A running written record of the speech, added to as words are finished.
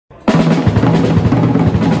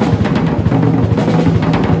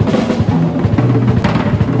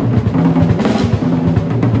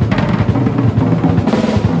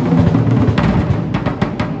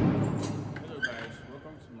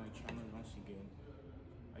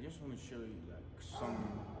just want to show you like some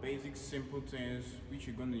basic simple things which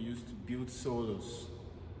you're going to use to build solos.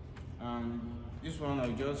 And this one I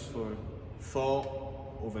just for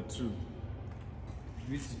 4/2.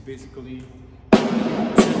 This is basically 2, 3,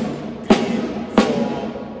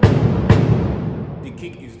 4. The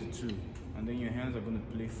kick is the 2, and then your hands are going to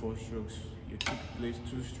play 4 strokes. Your kick plays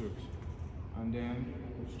 2 strokes, and then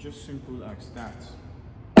it's just simple as that.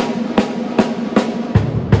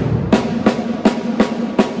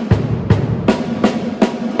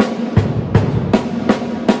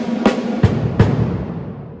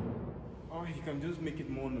 You can just make it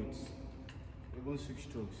more notes, even 6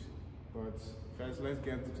 strokes. But first, let's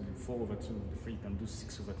get to the 4/2 before you can do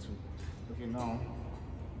 6/2. Okay, now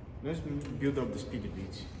let's build up the speed a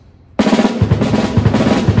bit.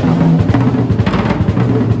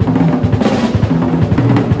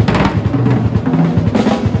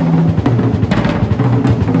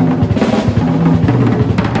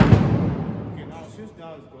 Okay, now since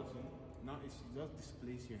that is gotten, now it's just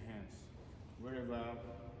displace your hands wherever.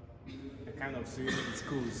 I kind of say it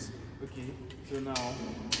goes. Okay, so now,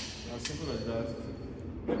 as simple as that.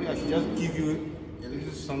 Maybe I should just give you a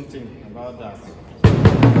little something about that.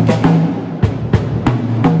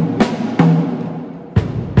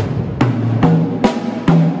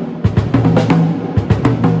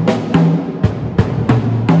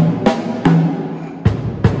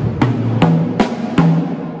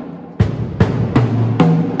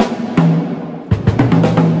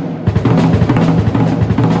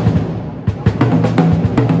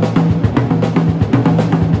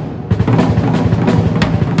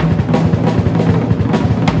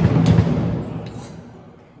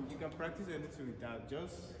 Practice anything with that,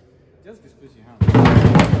 just displace your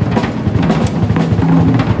hand.